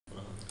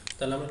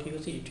তাহলে আমরা কি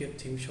করছি ইউটিউব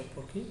থিম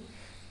সম্পর্কে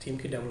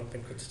থিমকে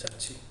ডেভেলপমেন্ট করতে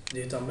চাচ্ছি।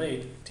 যেহেতু আমরা এই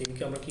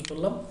থিমকে আমরা কি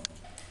করলাম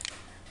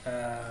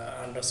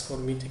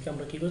 _me থেকে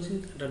আমরা কি করছি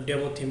একটা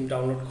ডেমো থিম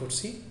ডাউনলোড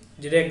করছি,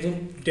 যেটা একদম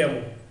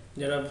ডেমো,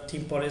 যারা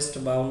থিম ফরেস্ট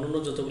বা অন্যান্য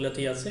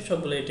যতগুলোতেই আছে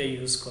সবগুলো এটা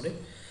ইউজ করে।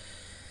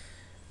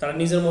 তারা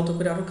নিজের মতো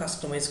করে আরও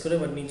কাস্টমাইজ করে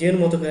বা নিজের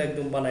মতো করে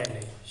একদম বানায়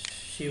নেয়।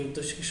 সেই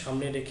উদ্দেশ্যকে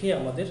সামনে রেখে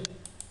আমাদের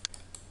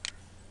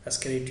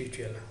আজকের এই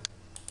টিউটোরিয়ালের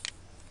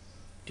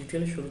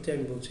শুরুতে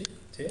আমি বলছি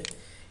যে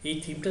এই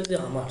থিমটা যে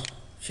আমার,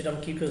 সেটা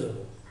আমি কী করে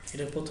যাবো,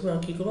 এটা প্রথমে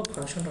আমি কী করবো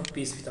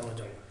function.php-তে আমরা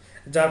যাবো।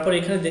 যার পর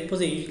এখানে দেখবো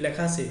যে এই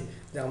লেখা আছে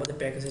যে আমাদের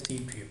প্যাকেজ হচ্ছে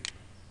ইউটিউব,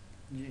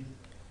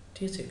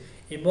 ঠিক আছে,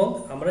 এবং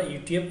আমরা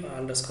ইউটিউব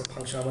আন্ডারস্কোর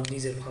ফাংশন আমার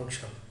নিজের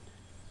ফাংশন,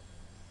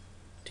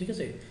 ঠিক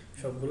আছে,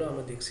 সবগুলো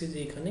আমরা দেখছি যে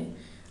এখানে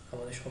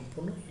আমাদের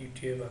সম্পূর্ণ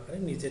ইউটিউব আকারে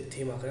নিজের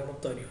থিম আকারে আমার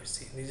তৈরি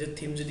হয়েছে। নিজের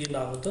থিম যদি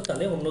না হতো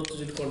তাহলে অন্য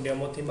যদি কোনো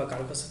ডেমো থিম বা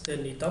কারোর কাছ থেকে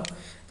নিতাম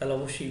তাহলে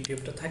অবশ্যই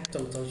ইউটিউবটা থাকতো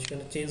না, তাহলে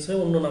সেখানে চেঞ্জ হয়ে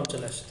অন্য নাম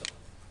চলে আসতো।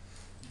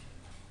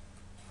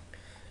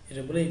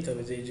 এটা বলে দিতে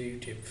হবে যে এই যে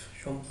ইউটিউব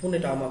সম্পূর্ণ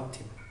এটা আমার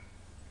থিম,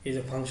 এই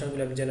যে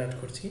ফাংশনগুলো আমি জেনারেট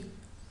করছি,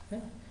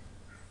 হ্যাঁ,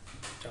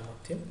 এটা আমার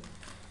থিম।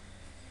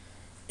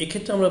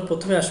 এক্ষেত্রে আমরা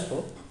প্রথমে আসবো,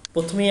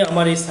 প্রথমে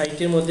আমার এই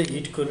সাইটের মধ্যে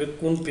হিট করবে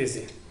কোন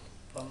পেজে।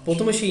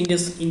 প্রথমে সে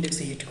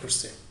ইন্ডেক্সে হিট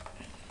করছে,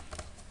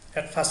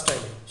 অ্যাট ফার্স্ট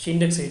টাইমে সে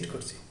ইন্ডেক্সে হিট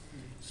করছে।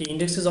 সেই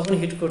ইন্ডেক্সে যখন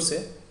হিট করছে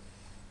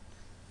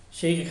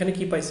সেই এখানে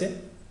কি পাইছে,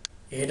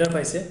 হেডার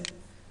পাইছে।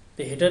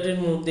 তো হেডারের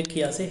মধ্যে কি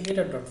আছে,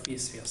 header.php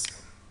আছে,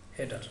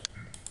 header.php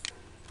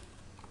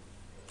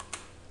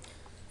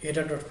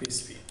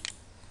আছে।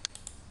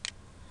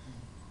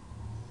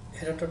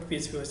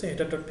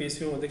 header.php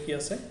এর মধ্যে কি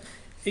আছে,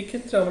 এই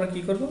ক্ষেত্রে আমরা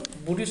কি করব,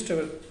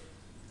 বুটস্ট্র্যাপের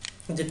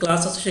যে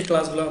ক্লাস আছে সেই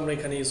ক্লাসগুলো আমরা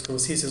এখানে ইউজ করব,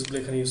 সিএসএস গুলো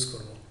এখানে ইউজ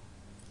করব,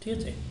 ঠিক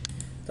আছে।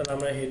 তাহলে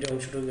আমরা হেড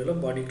অংশটা গেল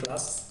বডি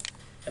ক্লাস,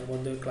 এর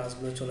মধ্যে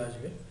ক্লাসগুলো চলে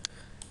আসবে,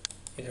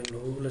 এখানে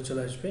লোগোগুলো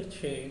চলে আসবে,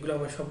 সেগুলো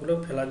আমরা সবগুলো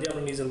ফেলা দিয়ে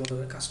আমরা নিজের মতো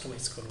করে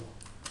কাস্টমাইজ করব।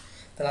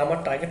 তাহলে আমার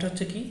টার্গেট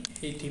হচ্ছে কি,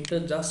 এই থিমটা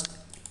জাস্ট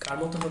কার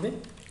মতো হবে,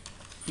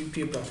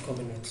 youtube.com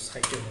এর মতো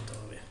সাইটের মতো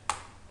হবে।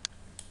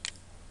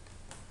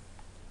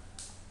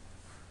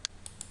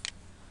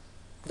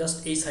 জাস্ট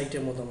এই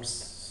সাইটের মতো আমার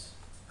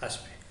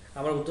আসবে।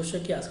 আমার উদ্দেশ্য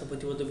কি, আজকে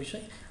প্রতিবদ্ধ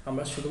বিষয়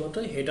আমরা শুধুমাত্র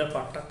হেডার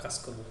পার্টটা কাজ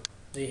করব,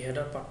 যে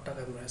হেডার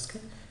পার্টটাকে আমরা আজকে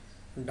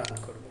ডান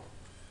করব,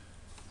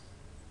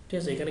 ঠিক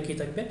আছে। এখানে কি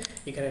থাকবে,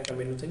 এখানে একটা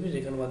মেনু থাকবে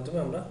যেখানের মাধ্যমে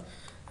আমরা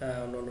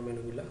অন্যান্য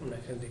মেনুগুলো আমরা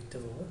এখানে দেখতে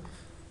পাবো।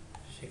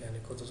 সেখানে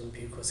কতজন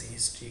ভিউ করছে,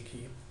 হিস্ট্রি কি,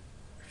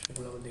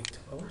 সেগুলো আমরা দেখতে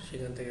পাবো।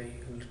 সেখান থেকে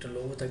একটা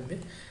লোগো থাকবে,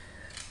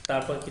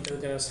 তারপর কি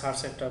থাকবে, এখানে সার্চ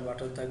একটা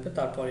বাটন থাকবে,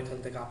 তারপর এখান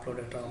থেকে আপলোড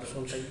একটা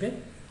অপশন থাকবে,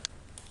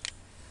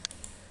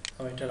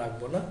 আমি এটা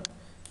রাখবো না।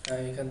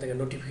 এখান থেকে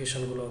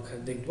নোটিফিকেশানগুলো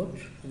ওখানে দেখবো,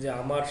 যে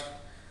আমার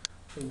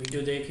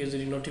ভিডিও দেখে কেউ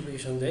যদি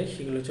নোটিফিকেশান দেয়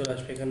সেগুলো চলে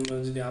আসবে এখানে।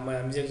 যদি আমি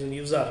যে একজন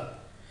ইউজার,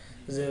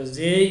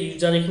 যে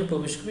ইউজার এখানে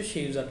প্রবেশ করবে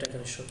সেই ইউজারটা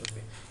এখানে শো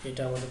করবে।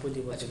 এটা আমাদের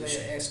প্রতিবদ্ধ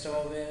বিষয়।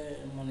 এক্সট্রাভাবে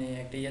মানে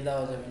একটা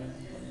দেওয়া যাবে না,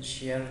 মানে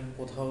শেয়ার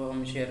কোথাও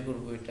আমি শেয়ার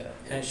করবো, এটা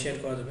হ্যাঁ শেয়ার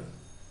করা যাবে।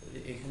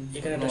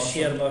 এখানে একটা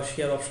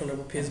শেয়ার অপশন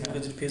হবে, ফেসবুকে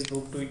যদি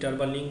ফেসবুক, টুইটার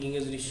বা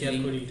লিঙ্কিংয়ে যদি শেয়ার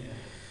করি,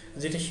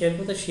 যেটা শেয়ার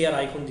করতে শেয়ার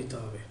আইকন দিতে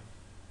হবে,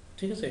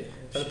 ঠিক আছে।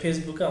 তাহলে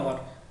ফেসবুকে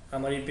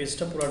আমার এই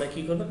পেজটা পুরোটা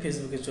কি করবে,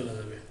 ফেসবুকে চলে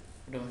যাবে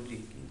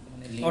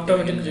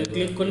অটোমেটিক,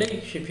 ক্লিক করলে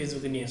সে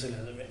ফেসবুকে নিয়ে চলে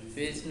যাবে।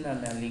 পেজ না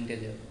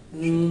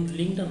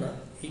লিঙ্কটা না,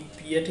 এই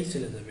পিয়াটাই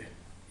চলে যাবে।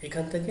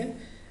 এখান থেকে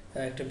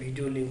একটা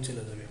ভিডিও লিঙ্ক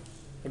চলে যাবে,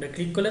 ওটা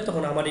ক্লিক করলে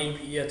তখন আমার এই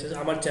ইয়েতে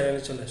আমার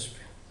চ্যানেলে চলে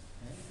আসবে,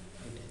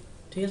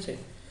 ঠিক আছে।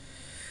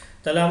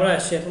 তাহলে আমরা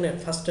আসি এখন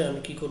ফার্স্টে আমি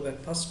কী করবো,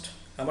 ফার্স্ট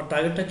আমার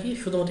টার্গেটটা কি,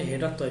 শুধুমাত্র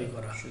হেডার তৈরি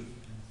করা,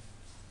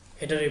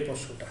 হেডারের এই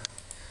প্রশ্নটা।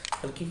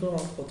 তাহলে কী করবো,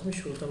 আমরা প্রথমে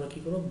শুরুতে আমরা কী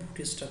করবো,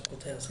 বুটস্ট্র্যাপ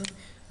কোথায় আছে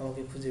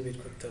আমাকে খুঁজে বের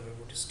করতে হবে।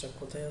 বুটস্ট্র্যাপ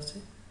কোথায় আছে,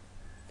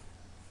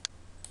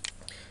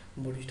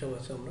 বুটস্ট্র্যাপ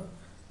আছে আমরা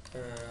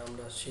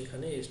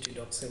সেখানে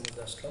htdocs-এর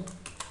মধ্যে আসলাম।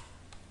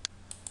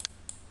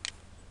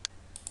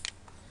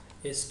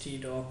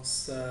 htdocs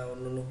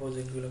অন্যান্য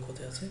প্রজেক্টগুলো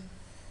কোথায় আছে,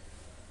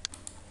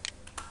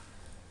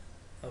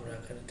 আমরা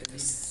এখানে থেকে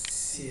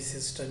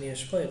সিএসএসটা নিয়ে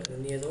আসবো, এখানে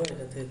নিয়ে যাবো,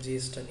 এখান থেকে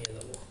জিএসটা নিয়ে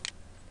যাবো।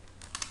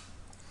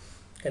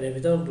 কারণ এর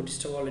ভিতরে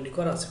বুটস্ট্র্যাপ অলরেডি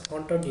করা আছে,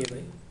 ফন্টটাও নিয়ে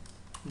নেই,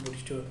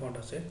 বুটস্ট্র্যাপের ফন্ট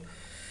আছে।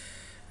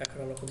 এখন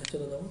আমরা কোথায়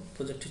চলে যাবো,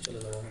 প্রজেক্টে চলে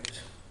যাবো।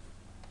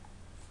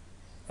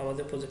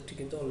 আমাদের প্রজেক্টটি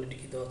কিন্তু অলরেডি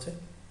কি দেওয়া আছে,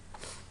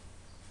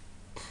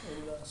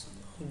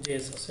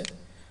 জেএস আছে,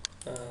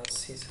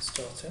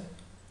 সিএসএসটা আছে।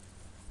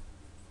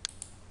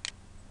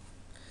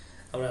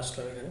 আমরা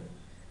আসলাম এখানে,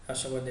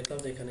 আসার পর দেখলাম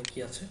যে এখানে কি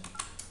আছে,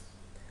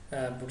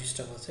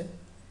 বুটস্ট্র্যাপ আছে।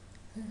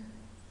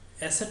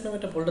 অ্যাসেট নামে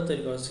একটা ফোল্ডার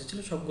তৈরি করা হয়েছিল,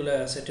 সবগুলো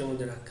অ্যাসেটের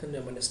মধ্যে রাখেন,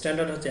 মানে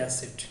স্ট্যান্ডার্ড হচ্ছে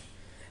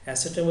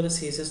অ্যাসেটের মধ্যে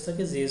সিএসএস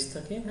থাকে, জেএস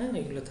থাকে, হ্যাঁ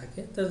এগুলো থাকে।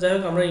 তো যাই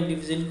হোক আমরা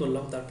ইন্ডিভিজুয়ালি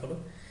করলাম, তারপরে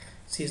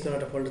সিএস নামে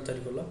একটা ফোল্ডার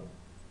তৈরি করলাম।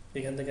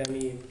 এখান থেকে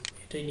আমি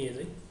এটাই নিয়ে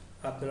যাই,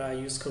 আপনারা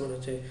ইউজ করবেন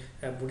হচ্ছে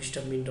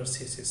বুটস্ট্র্যাপ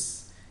min.css,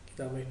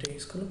 কিন্তু আমরা এটা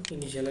ইউজ করলাম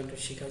ইনিশিয়াল একটু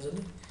শেখার জন্য,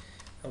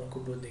 আমরা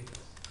কোডগুলো দেখবো,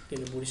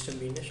 কিন্তু বুটস্ট্র্যাপ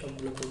min-এ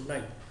সবগুলো কোড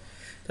নাই।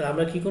 তাহলে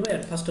আমরা কী করবো,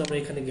 অ্যাট ফার্স্ট আমরা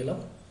এখানে গেলাম,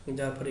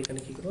 যাওয়ার পরে এখানে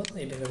কী করবো,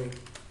 এটাকে আমি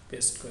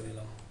পেস্ট করে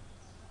দিলাম,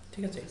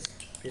 ঠিক আছে।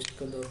 পেস্ট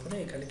করে দেওয়ার পরে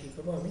এখানে কি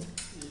করব আমি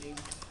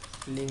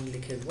লিঙ্ক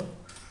লিখে দেবো।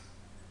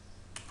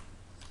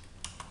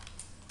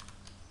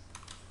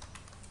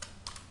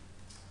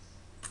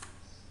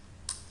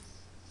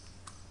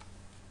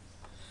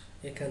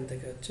 এখান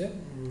থেকে হচ্ছে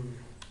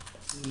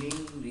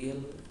লিঙ্ক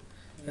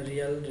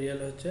রিয়েল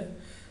হচ্ছে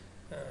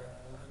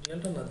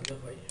রিয়েলটা না দিলে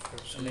ভাই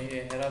মানে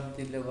হেরাপ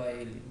দিলে বা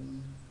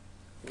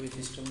ওই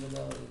সিস্টেমটা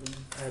দেওয়া যাবে।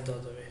 হ্যাঁ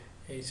দেওয়া যাবে।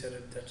 এই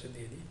স্যারের দ্যাটে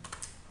দিয়ে দিই।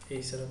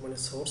 এই স্যারের মানে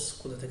সোর্স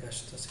কোথা থেকে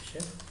আসতেছে সে।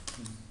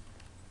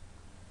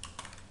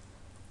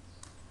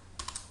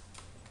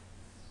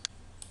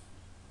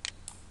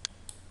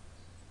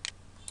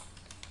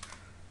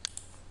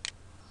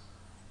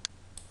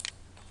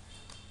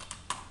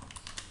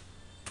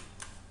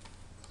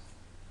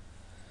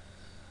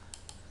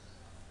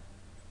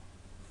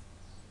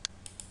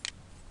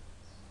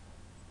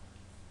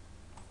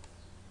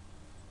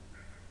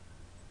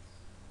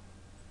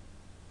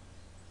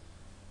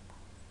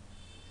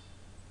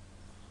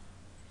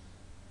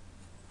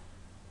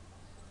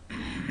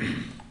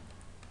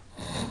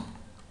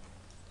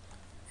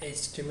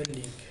 HTML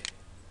লিঙ্ক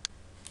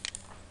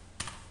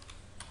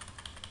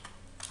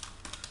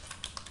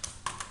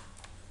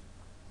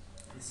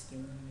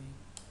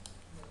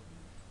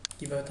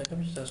কীভাবে থাকে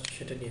আমি জাস্ট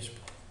সেটা নিয়ে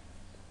আসবো,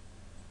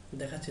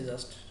 দেখাচ্ছি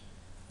জাস্ট।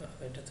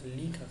 এটাতে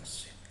লিঙ্ক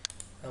আসছে।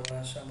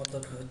 আমার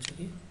দরকার হচ্ছে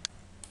কি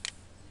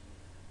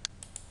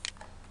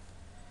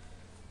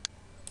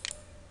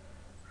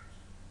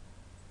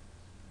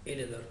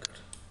এটা দরকার,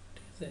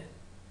 ঠিক আছে?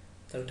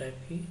 তাহলে টাইপ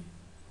কি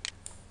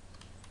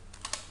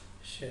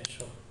শেষ,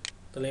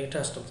 তাহলে এটা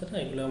আসতাম তাই না?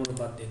 এগুলো আমরা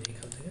বাদ দিয়ে দিই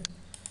এখান থেকে।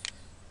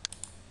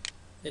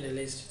 এটা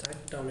লিস্ট থাকে,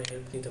 এটা আমরা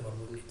হেল্প নিতে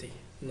পারবো এমনিতেই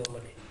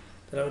নর্মালি।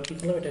 তাহলে আমরা কী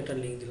করলাম, এটা একটা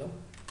লিঙ্ক দিলাম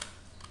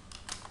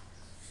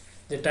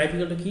যে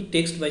টাইপিংটা কি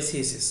টেক্সট বাই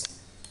সিএসএস।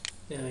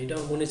 এটা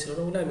আমার মনে ছিল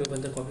না বলে আমি ওখান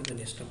থেকে কপি করে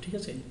নিয়ে আসলাম, ঠিক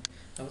আছে?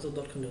 আমার তো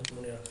দরকার নেই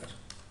মনে রাখার।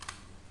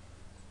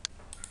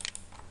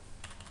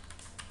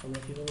 আমরা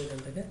কী করবো এখান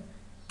থেকে,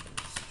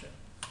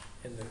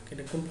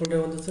 এটা কোন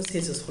ফোল্ডারের মধ্যে আছে?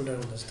 সিএসএস ফোল্ডারের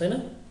মধ্যে আছে তাই না?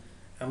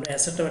 আমরা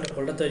অ্যাসেট নামে একটা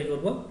ফোল্ডার তৈরি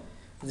করবো,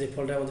 যে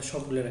ফোল্ডারের মধ্যে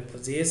সবগুলো রাখবো,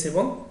 জিএস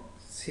এবং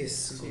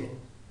সিএসগুলো।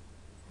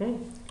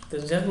 তো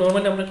যাক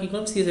নর্মালি আমরা কী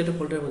করলাম, সিএস একটা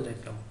ফোল্ডারের মধ্যে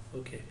রাখলাম।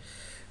 ওকে,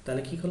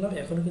 তাহলে কী করলাম,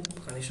 এখনও কিন্তু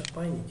কানেকশন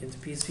পাইনি, কিন্তু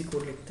পিএইচপি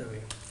কোড লিখতে হবে।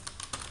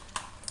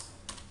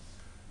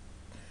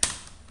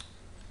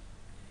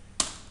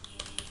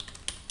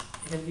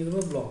 এখানে কী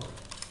করবো, ব্লক।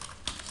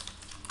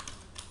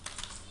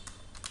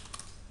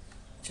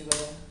 আচ্ছা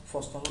ভাইয়া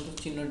ফার্স্ট নম্বর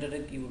চিহ্নটা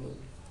কি বলবো?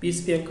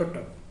 পিএইচপি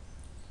অ্যাঙ্করটা,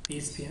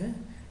 পিএইচপি, হ্যাঁ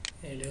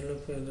এটা হলো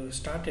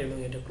স্টার্ট এবং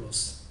এটা ক্লোজ।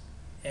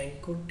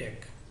 অ্যাঙ্কর ট্যাগ,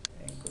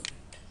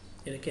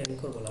 এটাকে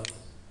অ্যাঙ্কর বলা হয়,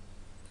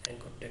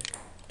 অ্যাঙ্কর ট্যাগ,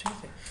 ঠিক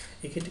আছে?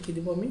 এক্ষেত্রে কী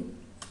দেবো আমি,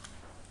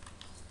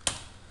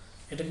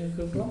 এটাকে কী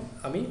করবো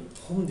আমি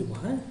হোম দেবো।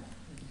 হ্যাঁ,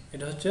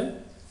 এটা হচ্ছে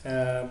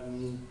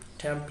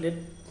ট্যাম্পলেট,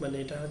 মানে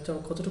এটা হচ্ছে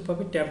কতটুকু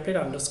পাবে, template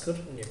underscore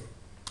name,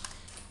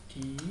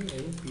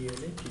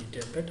 TMPLAT,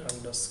 template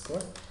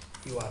underscore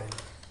URL।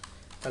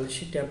 তাহলে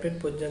সেই ট্যাম্পলেট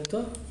পর্যন্ত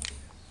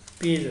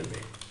পেয়ে যাবে।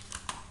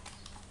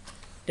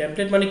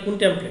 ট্যাম্পলেট মানে কোন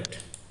ট্যাম্পলেট?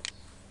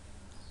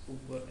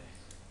 উপরে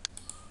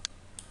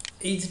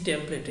এই যে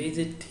ট্যাম্পলেট, এই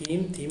যে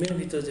থিমের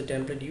ভিতরে যে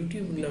ট্যাম্পলেট,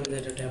 ইউটিউব নামে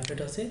একটা ট্যাম্পলেট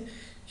আছে,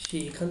 সে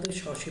এখান থেকে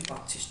সরাসরি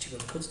পাথ সৃষ্টি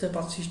করবে। কোথায়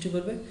পাথ সৃষ্টি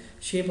করবে?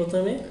 সে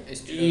প্রথমে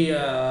এই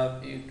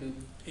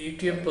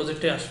ইউটিউব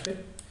প্রজেক্টে আসবে,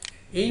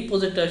 এই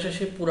প্রজেক্টে আসে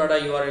সে পুরাটা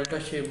ইউআরএলটা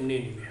সে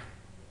নিয়ে নেবে,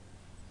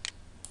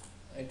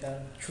 এটা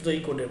শুধু এই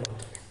কোডের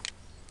মাধ্যমে।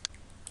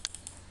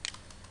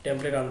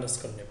 টেমপ্লেট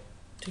আন্ডারস্কোর নেম,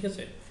 ঠিক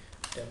আছে?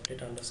 টেমপ্লেট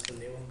আন্ডারস্কোর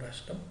নেম আমরা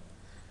আসলাম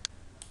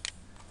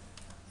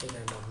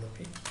এখানে,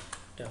 ডব্লিউপি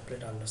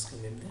টেমপ্লেট আন্ডারস্কোর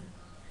নেম দিয়ে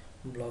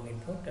blog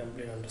info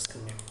template underscore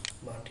name,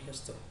 বা ঠিক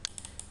আছে তো,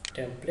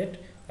 টেমপ্লেট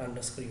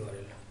আন্ডারস্কোর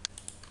ইউআরএল।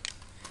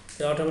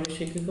 অটোমেটিক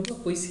সে কী করবো,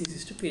 ওই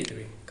সিএসএসটা পেয়ে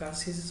যাবে। কার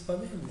সিএসএস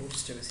পাবে?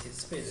 বুটস্ট্র্যাপের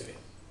সিএসএস পেয়ে যাবে,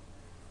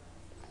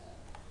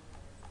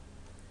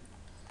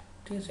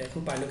 ঠিক আছে? এখন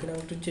পাইলো কিনা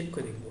আমি একটু চেক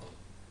করে দেখবো।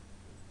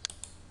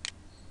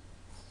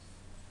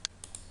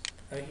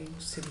 আমি কি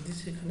সেভ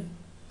দিচ্ছি এখানে,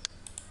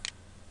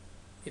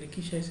 এটা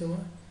কি চাইছে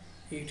আমার,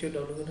 ইউটিউব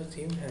ডেভেলপমেন্ট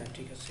থিম, হ্যাঁ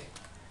ঠিক আছে।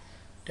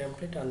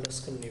 টেমপ্লেট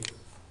আন্ডারস্কোর নেম,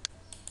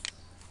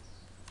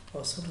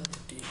 অসট হাতে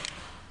টি,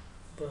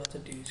 উপর হাতে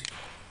টি,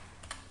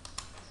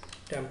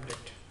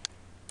 টেমপ্লেট।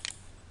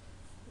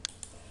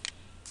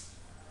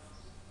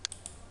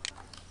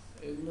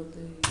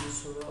 এগুলোতে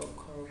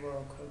অক্ষর বা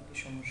অক্ষর কি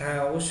সমস্যা? হ্যাঁ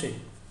অবশ্যই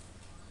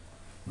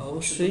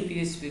অবশ্যই,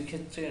 পিএইচপির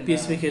ক্ষেত্রে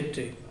পিএইচপি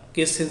ক্ষেত্রে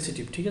কেস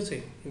সেন্সিটিভ, ঠিক আছে?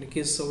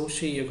 কেস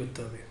অবশ্যই ইয়ে করতে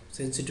হবে,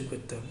 সেন্সিটিভ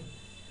করতে হবে,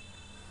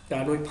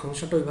 কারণ ওই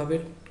ফাংশনটা ওইভাবে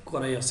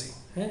করাই আছে।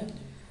 হ্যাঁ,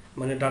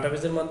 মানে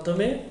ডাটাবেসের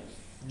মাধ্যমে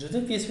যদি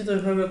পিএইচপিতে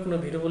ওইভাবে কোনো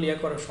ভেরিয়েবল ইয়ে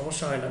করার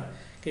সমস্যা হয় না,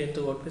 কিন্তু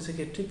ওয়ার্ডপ্রেসের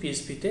ক্ষেত্রে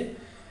পিএইচপিতে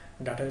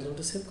ডাটাবেসের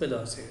মধ্যে সেভ করে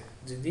দেওয়া আছে।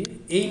 যদি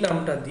এই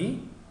নামটা দিই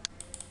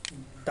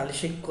তাহলে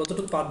সে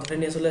কতটুকু পার্ট ধরে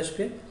নিয়ে চলে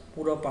আসবে,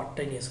 পুরো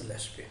পার্টটাই নিয়ে চলে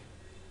আসবে।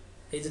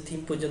 এই যে থিম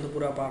পর্যন্ত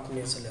পুরো পার্ট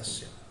নিয়ে চলে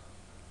আসছে।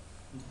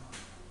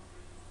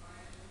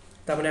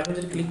 তার মানে এখন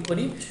যদি ক্লিক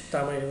করি,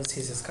 তার মানে এখন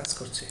সিএসএস কাজ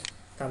করছে,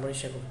 তার মানে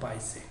সে এখন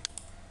পাইছে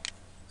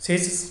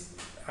সিএসএস।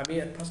 আমি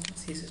ফার্স্ট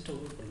সিএসএসটা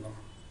ওপেন করলাম,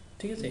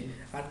 ঠিক আছে।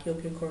 আর কি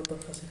উপয়োগ করার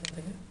দরকার আছে এখান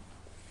থেকে?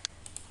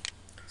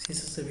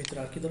 সিএসএস এর ভিতরে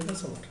আর কি দরকার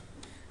আছে আমার?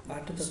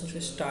 আরেকটা দরকার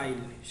আছে স্টাইল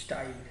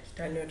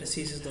একটা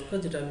সিএসএস দরকার,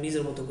 যেটা আমি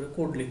নিজের মতো করে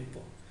কোড লিখবো।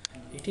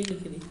 এটাই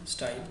লিখে দিই,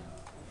 স্টাইল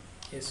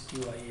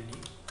STYLE।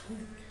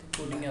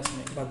 কোডিং আছে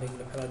নাকি? বাদ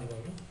বাকিগুলো ফেলা দিব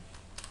আমি।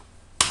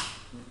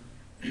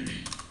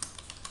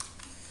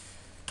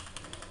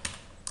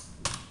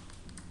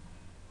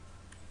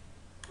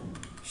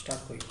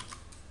 স্টার্ট করি,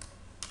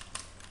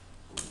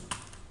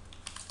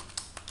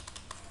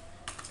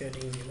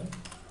 প্যাডিং দিলাম।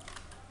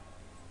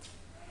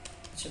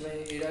 আচ্ছা ভাই,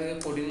 এর আগে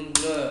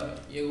কোডিংগুলো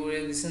ইয়ে করে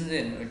দিচ্ছেন যে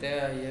ওইটা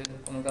ইয়ে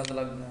কোনো কাজে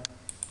লাগবে না?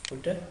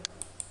 ওইটা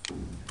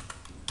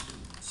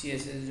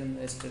সিএসএস এর জন্য,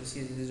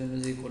 সিএসএস এর জন্য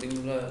যে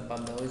কোডিংগুলো বাদ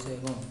দেওয়া হয়েছে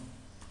এখন?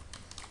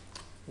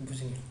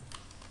 বুঝিনি,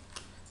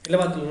 এগুলো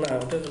বাদ দিল না,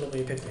 ওটার জন্য কোনো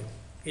ইফেক্ট নেই।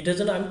 এটার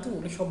জন্য আমি তো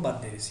ওগুলো সব বাদ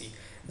দিয়ে দিয়েছি।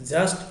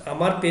 জাস্ট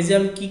আমার পেজে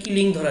আমি কি কি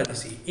লিঙ্ক ধরা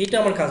দিয়েছি এটা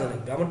আমার কাজে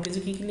লাগবে। আমার পেজে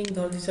কি কি লিঙ্ক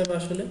ধরা দিয়েছি আমি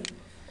আসলে,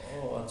 ও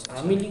আচ্ছা,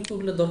 আমি লিঙ্ক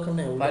ওগুলো দরকার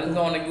নেই। ফাইল তো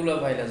অনেকগুলো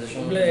ফাইল আছে,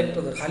 ওগুলো একটা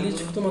খালি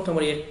শুধুমাত্র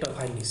আমার একটা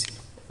ফাইল নিয়েছি।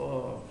 ও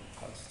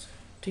আচ্ছা,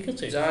 ঠিক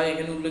আছে, যা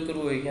এখানে উল্লেখ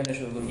করবো এখানে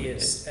শুরু করবো।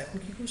 ইয়েস। এখন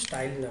কি করবো,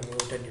 স্টাইল নামে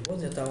ওটা নিব,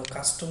 যাতে আমার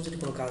কাস্টম যদি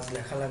কোনো কাজ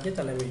লেখা লাগে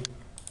তাহলে আমি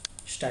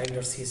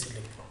style.css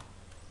লিখবো,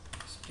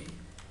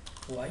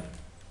 STYLE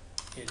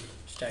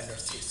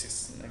style.css।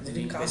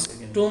 যদি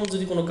কাস্টম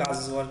যদি কোনো কাজ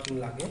ওয়ার্কিং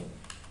লাগে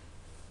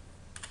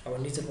আমার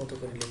নিজের মতো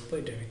করে লিখবো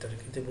এটার ভিতরে,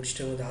 কিন্তু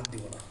বুটস্ট্র্যাপের মধ্যে হাত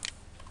দিব না।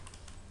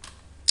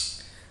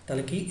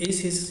 তাহলে কি এই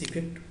সিএসএস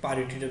ইফেক্ট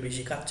প্রায়োরিটিটা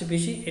বেশি, কার চেয়ে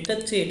বেশি, এটার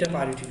চেয়ে এটা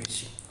প্রায়োরিটি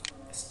বেশি।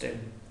 স্টাইল,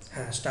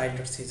 হ্যাঁ,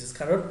 style.css,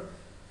 কারণ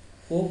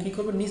ও কি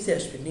করবে, নিচে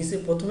আসবে, নিচে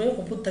প্রথমে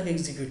উপর থেকে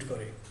এক্সিকিউট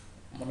করে,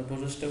 মানে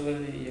বুটস্ট্র্যাপের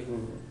ইয়ে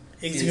করবো,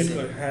 এক্সিকিউট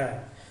করে। হ্যাঁ,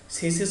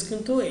 সিএসএস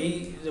কিন্তু এই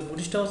যে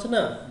বুটস্ট্র্যাপ আছে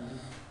না,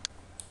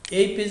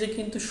 এই পেজে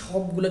কিন্তু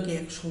সবগুলোকে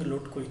একসঙ্গে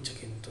লোড করছে,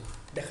 কিন্তু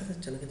দেখা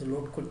যাচ্ছে না, কিন্তু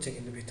লোড করছে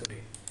কিন্তু ভিতরে।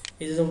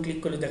 এই যে যখন ক্লিক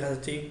করলে দেখা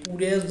যাচ্ছে এই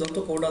পুরো যত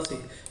কোড আছে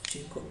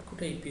সেই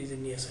কোডটা এই পেজে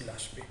নিয়ে চলে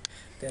আসবে।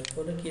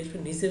 তারপরে কি আসবে,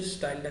 নিচের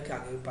স্টাইলটাকে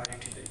আগে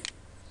প্রায়োরিটি দেয়।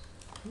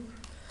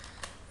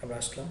 আমরা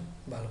আসলাম,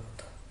 ভালো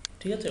কথা,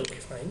 ঠিক আছে, ওকে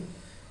ফাইন।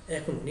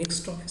 এখন নেক্সট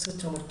টপিক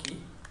হচ্ছে আমার কি,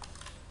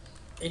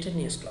 এটা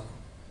নিয়ে আসলাম।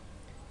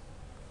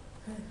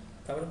 হ্যাঁ,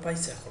 তারপরে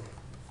পাইছে।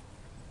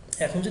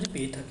 এখন যদি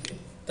পেয়ে থাকে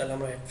তাহলে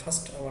আমরা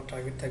ফার্স্ট আমার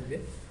টার্গেট থাকবে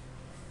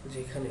যে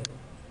এখানে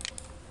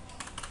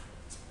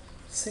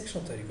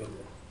সেকশন তৈরি করব।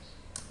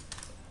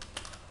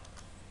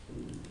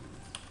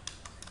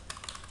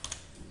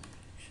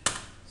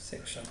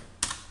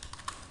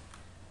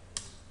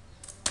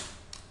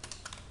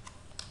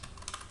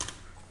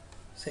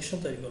 সেকশন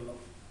তৈরি করলাম,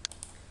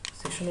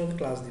 সেকশনের মধ্যে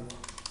ক্লাস দিব।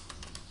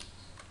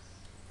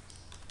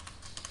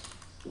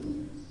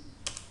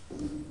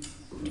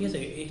 ঠিক আছে,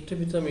 এইটার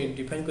ভিতরে আমি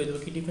ডিফাইন করে দেবো।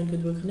 কি ডিফাইন করে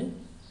দেবো, এখানে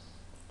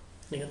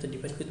থেকে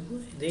ডিফাইন করে দেবো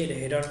যে এটা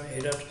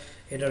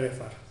হেডার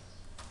রেফার।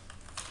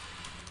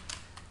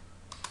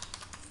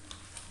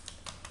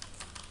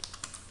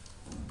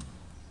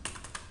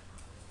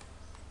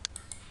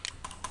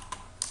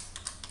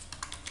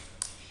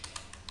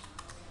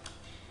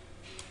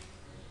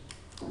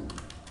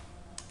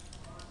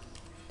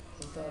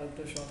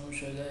 আরেকটা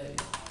সমস্যা হয়ে যায়,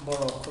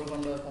 বড় অক্ষর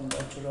কোনটা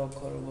ছোট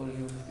অক্ষর বলে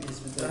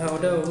পিএইচপি। হ্যাঁ,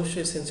 ওটা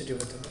অবশ্যই সেন্সিটিভ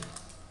হতে হবে।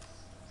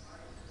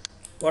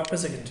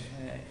 ওয়ার্ডপ্রেসে কিন্তু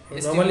হ্যাঁ,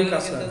 নরমালি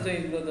কাজ না, তো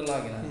এগুলো তো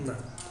লাগে না। না।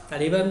 আর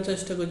এবার আমি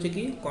চেষ্টা করছি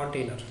কি,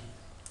 কন্টেইনার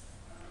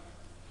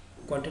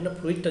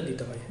ফ্লুইডটা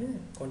দিতে হয়। হ্যাঁ,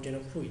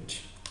 কন্টেইনার ফ্লুইড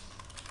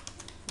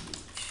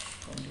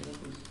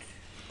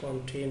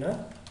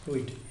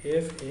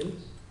FL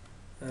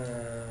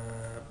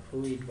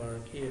ফ্লুইড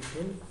বানান কি,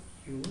 FLUD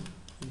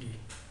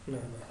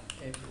না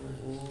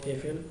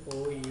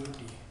FLOUD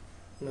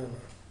না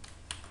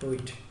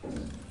ফ্লুইড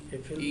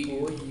FLOUD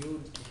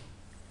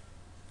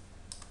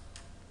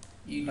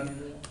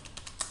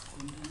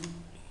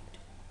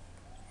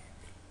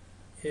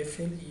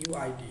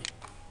FLUID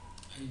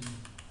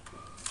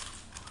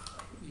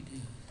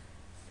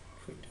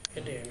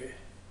এটাই হবে।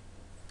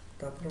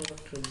 তারপর আমরা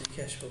একটু দেখে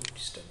আসবো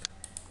স্টেপ,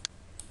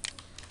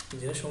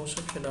 যেটা সমস্যা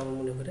সেটা আমার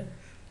মনে করে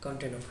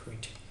কন্টেইনার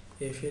ফ্লুইড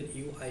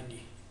FLUID।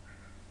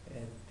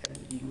 হ্যাঁ,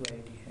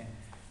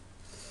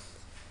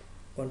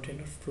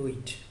 কন্টেইনার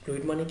ফ্লুইড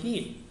মানে কি,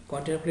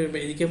 কন্টেইনার ফ্লুইড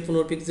এদিকে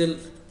 15 পিক্সেল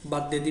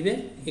বাদ দিয়ে দিবে,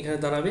 এখানে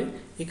দাঁড়াবে,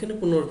 এখানে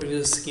 15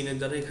 পিক্সেল স্ক্রিনের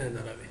দ্বারা এখানে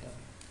দাঁড়াবে।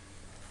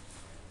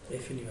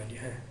 FLUID,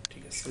 হ্যাঁ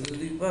ঠিক আছে। শুধু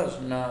দুই পাশ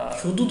না,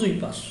 শুধু দুই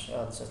পাশ।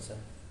 আচ্ছা আচ্ছা,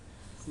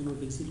 15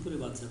 পিক্সেল করে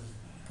বাদ যাবে,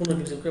 15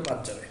 পিক্সেল করে বাদ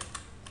যাবে,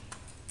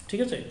 ঠিক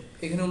আছে।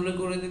 এখানে উল্লেখ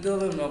করে দিতে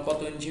হবে না কত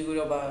ইঞ্চি করে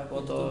বা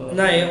কত,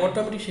 না,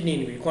 অটোমেটিক সে নিয়ে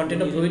নেবে।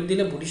 কন্টেইনার ফ্লুইড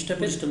দিলে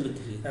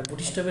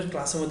বুটস্ট্র্যাপের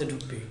ক্লাসের মধ্যে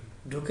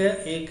ঢুকে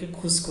একে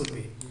খুঁজ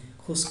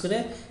করে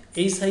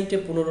এই সাইডে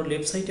 15,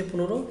 লেফট সাইডে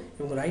 15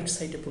 এবং রাইট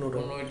সাইডে 15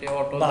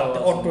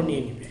 অটো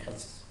নিয়ে নিবে।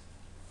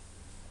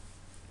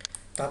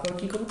 তারপর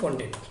কি করবো,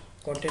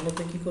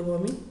 কন্টেইনারতে কি করবো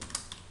আমি,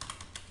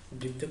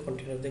 ডিপতে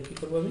কন্টেইনারতে কি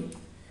করবো আমি,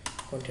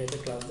 কন্টেইনারতে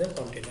ক্লাস দেয়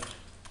কন্টেইনার।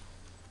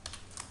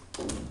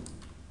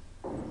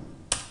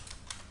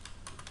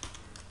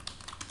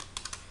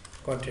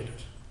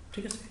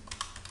 ঠিক আছে,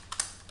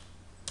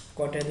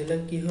 কন্টেইনার দিলে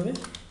কি হবে,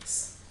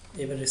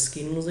 এবারে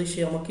স্ক্রিন অনুযায়ী সে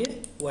আমাকে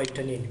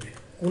ওয়াইডটা নিয়ে নেবে,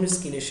 কোন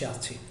স্ক্রিনে সে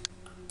আছে।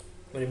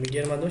 মানে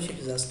মিডিয়ার মাধ্যমে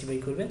সেটা জাস্টিফাই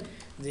করবে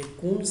যে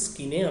কোন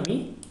স্ক্রিনে আমি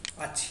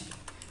আছি।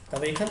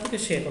 তবে এখান থেকে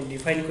সে এখন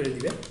ডিফাইন করে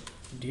দিবে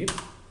ডিপ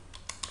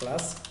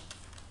ক্লাস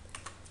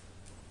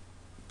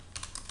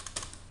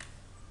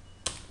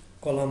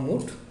কলাম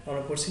মোড,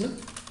 আমরা করছি না,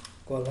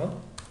 কলাম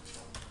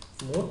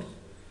মোড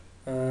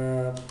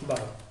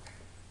 12,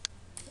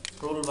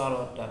 রোল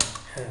 12টা।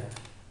 হ্যাঁ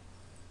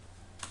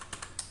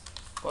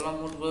কলাম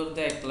মোড বলতে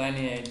এক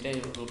লাইনে এটাই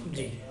রোল।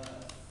 জি,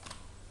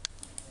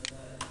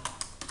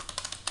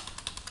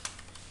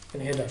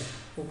 হেডার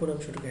উপর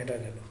অংশটুকু হেডার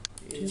গেল,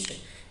 ঠিক আছে।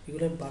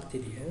 এগুলো আমি বাদ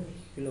দিয়ে দিই, হ্যাঁ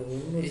এগুলো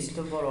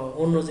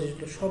অন্য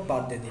জিনিসগুলো সব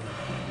বাদ দিয়ে দিলাম।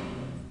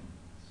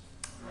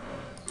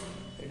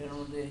 এটার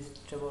মধ্যে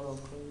এক্সট্রা বড়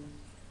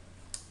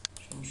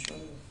সমস্যা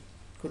হবে।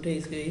 কোথায়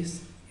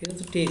এটা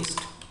তো টেক্সট,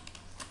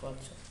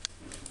 আচ্ছা,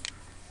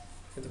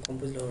 এটা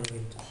কম্পোজ হবে না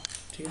কিন্তু,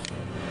 ঠিক আছে।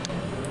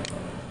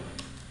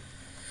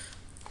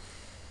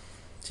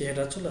 যে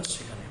হেডার চলে আসছে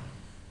এখানে,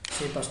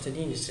 সেই পাশটা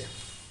নিয়ে নিচ্ছে,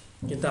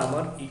 কিন্তু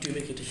আমার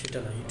ইউটিউবে কেটে সেটা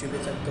না। ইউটিউবে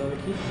থাকতে হবে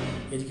কি,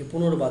 এদিকে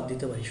 15 বাদ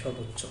দিতে পারি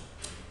সর্বোচ্চ,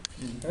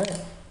 হ্যাঁ,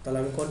 তাহলে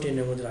আমি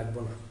কন্টেন্টের মধ্যে রাখবো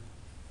না।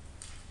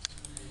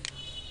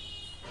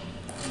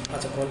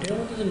 আচ্ছা, কন্টেন্টের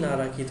মধ্যে যদি না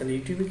রাখি তাহলে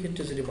ইউটিউবের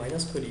ক্ষেত্রে যদি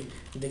মাইনাস করি,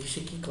 দেখি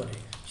সে কী করে।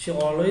 সে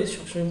অলওয়েজ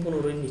সবসময়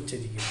 15 নিচ্ছে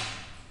দিকে,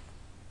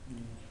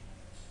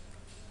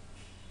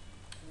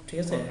 ঠিক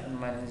আছে।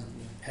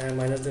 হ্যাঁ,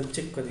 মাইনাস দিয়ে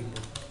চেক করে দেখবো,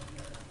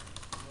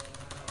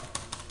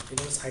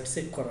 এটা সাইট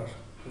চেক করার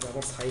যে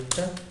আমার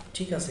সাইটটা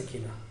ঠিক আছে কি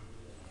না।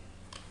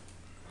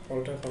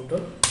 অল্টার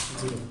কন্ট্রোল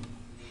 0,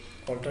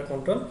 অল্টার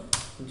কন্ট্রোল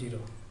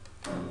 0,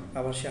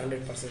 আবার সে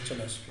 100%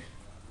 চলে আসবে,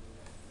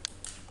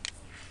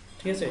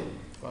 ঠিক আছে।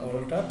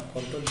 অল্টার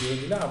কন্ট্রোল 0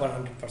 দিলে আবার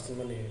 100%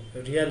 মানে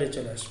রিয়ালে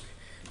চলে আসবে।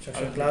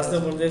 সবসময় ক্লাস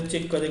দেওয়ার মধ্যে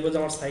চেক করে দেখবো যে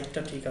আমার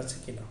সাইটটা ঠিক আছে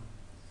কি না।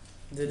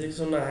 যে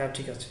দেখছো না, হ্যাঁ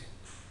ঠিক আছে,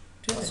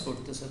 ঠিক আছে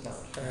করতেছে,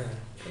 হ্যাঁ,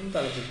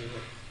 তাহলে বুঝবো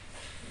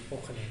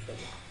ওখানে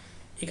করবো।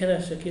 এখানে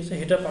আসছে কি আছে,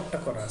 হেডার পার্টটা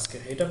করা আজকে।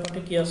 হেডার পার্টে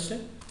কি আসছে,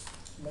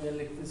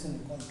 লিখতেছেন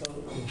কন্ট্রোল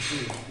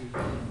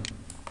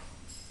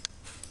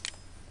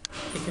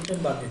এক্ষেত্রে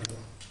বাদ দিয়ে দেবো,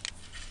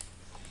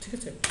 ঠিক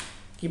আছে।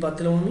 কি বাদ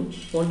দিলাম আমি,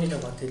 কোয়ান্টিটিটা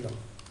বাদ দিলাম।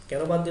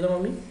 কেন বাদ দিলাম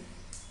আমি,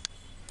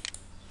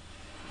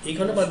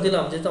 এইখানে বাদ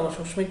দিলাম যেহেতু আমার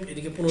সবসময়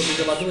এদিকে 15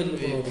 দিকে বাদ দেবো, এদিকে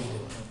 15 দিকে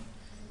দেবো,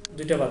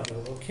 দুইটা বাদ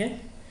দেবো। ওকে,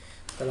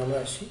 তাহলে আমরা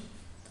আসি,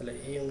 তাহলে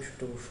এই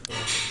অংশটুকু শুধু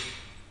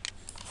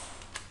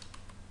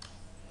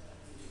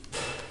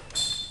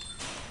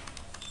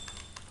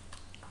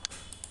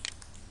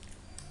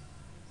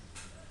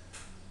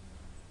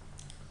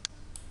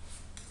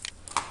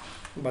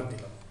বাদ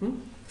দিলাম।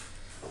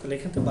 তাহলে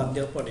এখান থেকে বাদ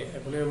দেওয়ার পরে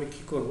এখন আমি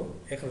কি করব,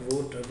 এখন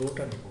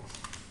রোটা নেব।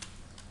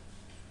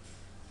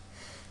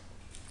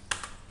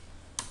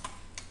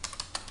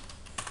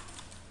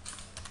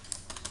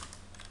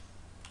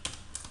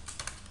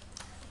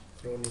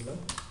 রো নিলাম,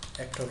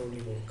 একটা রো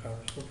নিব কারণ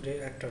উপরে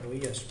একটা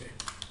রোই আসবে।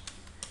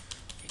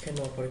 এখানে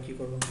নেওয়ার পরে কী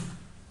করবো,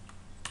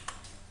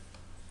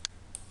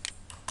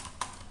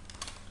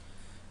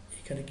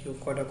 এখানে কি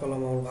কয়টা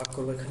কলাম আমার ভাগ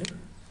করবো, এখানে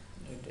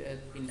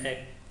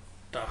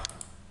একটা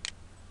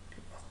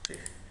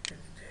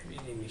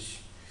জিনিস,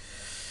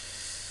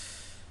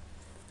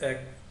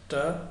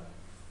 একটা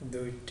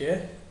দুইটা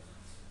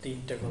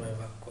তিনটা কলায়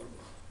ভাগ করব।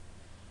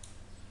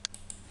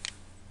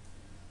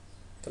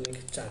 তাহলে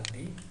 4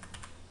 দিই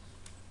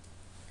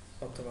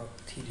অথবা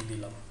 3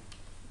 দিলাম,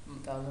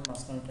 তাহলে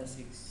মাঝখানটা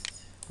 6।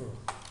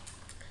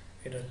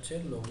 এটা হচ্ছে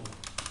লোগো।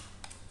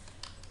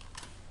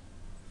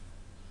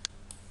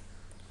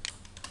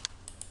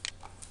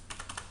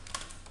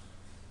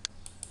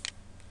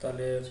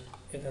 তাহলে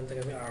এখান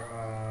থেকে আমি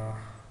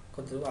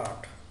কত দেবো,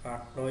 8,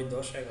 9,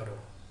 10, 11,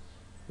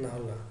 না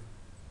হল না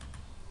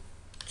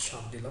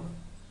 7 দিলাম।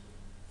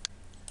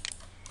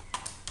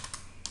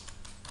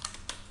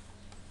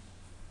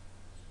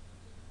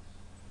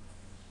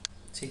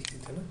 ঠিক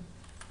দিতে না,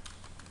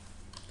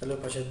 তাহলে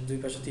পাশে দুই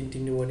পাশে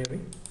 3 নেবো নেবে,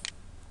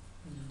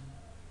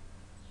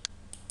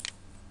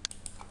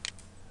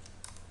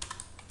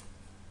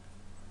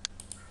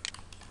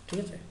 ঠিক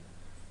আছে।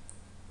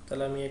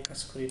 তাহলে আমি এক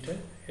কাজ করি,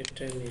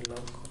 এটা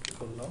নিলাম, কপি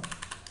করলাম,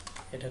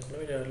 এটা করলাম,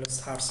 এটা হলো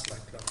সার্চ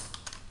রাখলাম,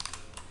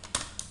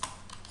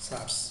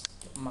 সার্চ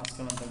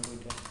মাঝখানে থাকবে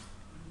ওইটা।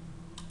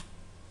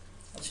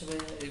 আচ্ছা ভাই,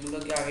 এগুলো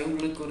কি আগে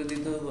উল্লেখ করে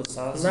দিতে হবে?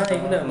 না,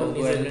 এগুলো আমার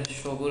নিজের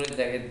শো করে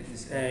দেখে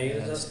দিতেছে। হ্যাঁ,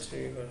 এগুলো জাস্ট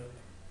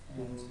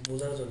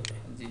বোঝার জন্য।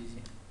 জি জি,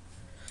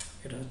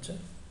 এটা হচ্ছে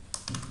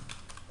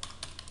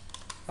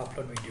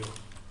আপলোড ভিডিও,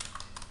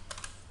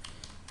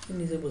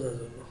 নিজে বোঝার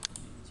জন্য।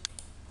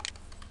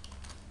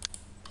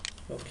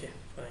 ওকে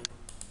ফাইন,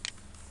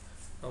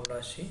 আমরা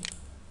আসি,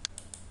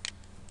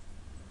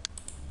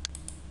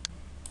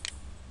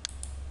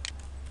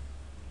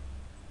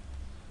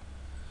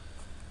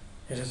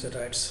 এটা হচ্ছে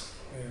রাইটস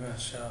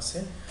ভাষা আছে,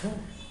 হ্যাঁ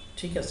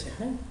ঠিক আছে।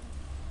 হ্যাঁ,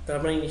 তার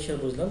আমরা ইনিশিয়াল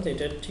বুঝলাম যে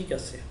এটা ঠিক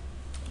আছে,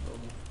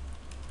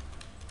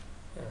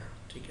 হ্যাঁ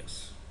ঠিক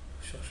আছে,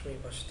 সবসময়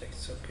পাশে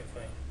থাকছে। ওকে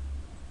ফাইন,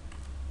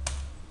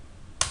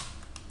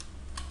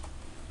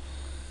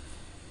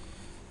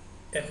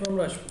 এখন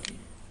আমরা আসবো কি,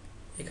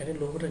 এখানে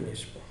লোগোটা নিয়ে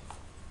আসবো।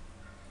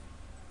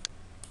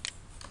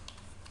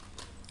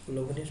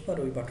 লোগো নিয়ে আসবো আর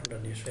ওই বাটনটা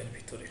নিয়ে আসবো এর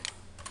ভিতরে।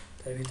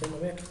 তার ভিতরে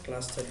আমি একটা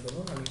ক্লাস তৈরি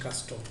করবো, আমি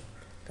কাস্টম,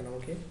 কারণ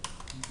আমাকে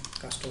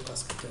কাস্টম কাজ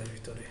করতে হয়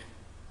ভিতরে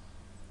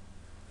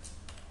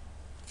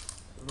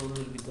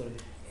রোলের ভিতরে।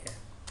 হ্যাঁ।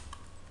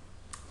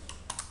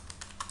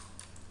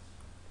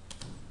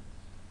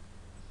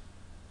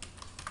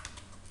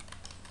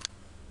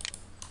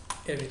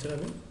 এর ভিতরে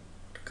আমি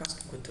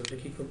কাস্টম করতে হবে,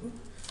 কী করবো,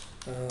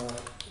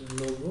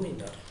 logo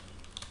inner,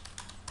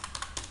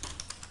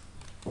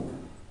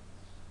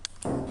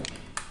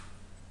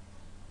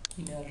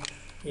 inner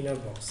inner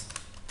box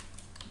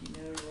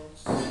inner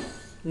box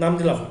নাম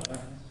দিলাম,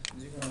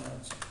 যে কোনো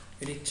আছে।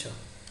 এর ইচ্ছা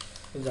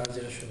যার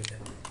যেটা সুবিধা,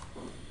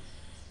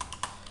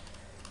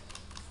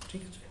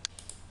 ঠিক আছে।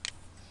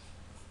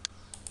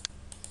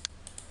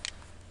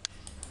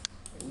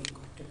 ওই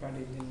ঘরটা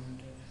কাটিয়ে দিন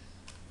এটা।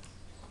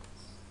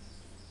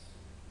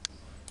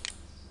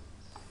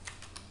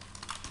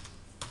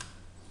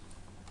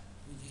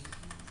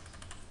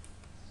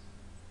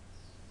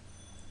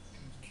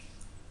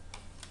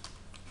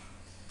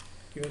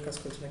 কীভাবে কাজ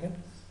করছে না কেন,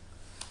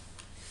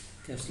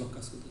 ক্যাশ লক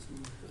কাজ করতেছে না,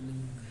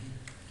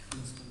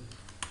 কাজ করে।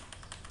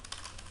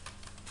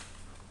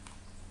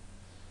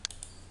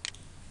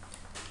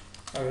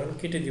 আর আমি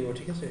কেটে দিব,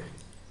 ঠিক আছে,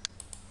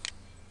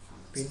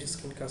 প্রিন্ট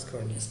স্ক্রিন কাজ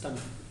করেনি, স্টান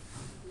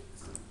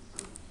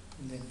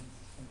দেন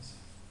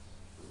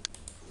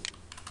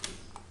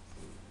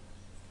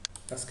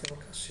আজকে আমার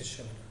কাজ শেষ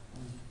হবে না।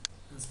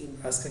 আজকে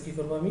আজকে কী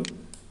করবো, আমি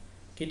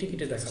কেটে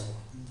কেটে দেখাবো,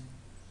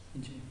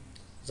 জি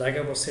জায়গা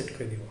পর সেট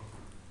করে দিব।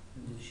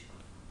 জি।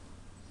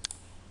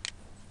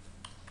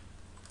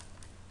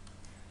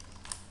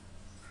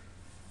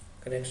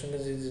 কারণ একসঙ্গে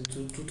যে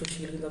দ্রুত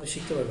শিখলে কিন্তু আপনি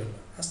শিখতে পারবেন না,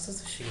 আস্তে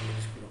আস্তে শিখেন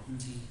জিনিসগুলো,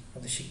 জি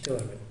আপনি শিখতে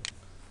পারবেন।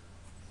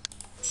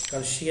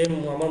 কারণ শিখে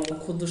আমার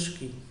মুখ্য উদ্দেশ্য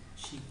কি,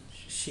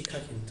 শিক্ষা।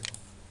 কিন্তু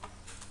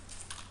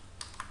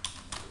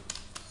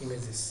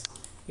ইমেজেস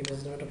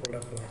নামে একটা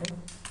ফোল্ডার খোলা, হ্যাঁ,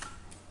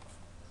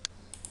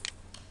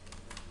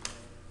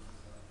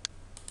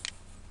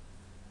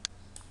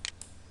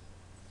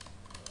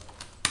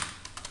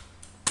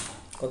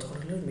 কতক্ষণ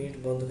হলে মিনিট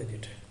বন্ধ করে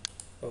দিতে,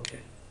 ওকে।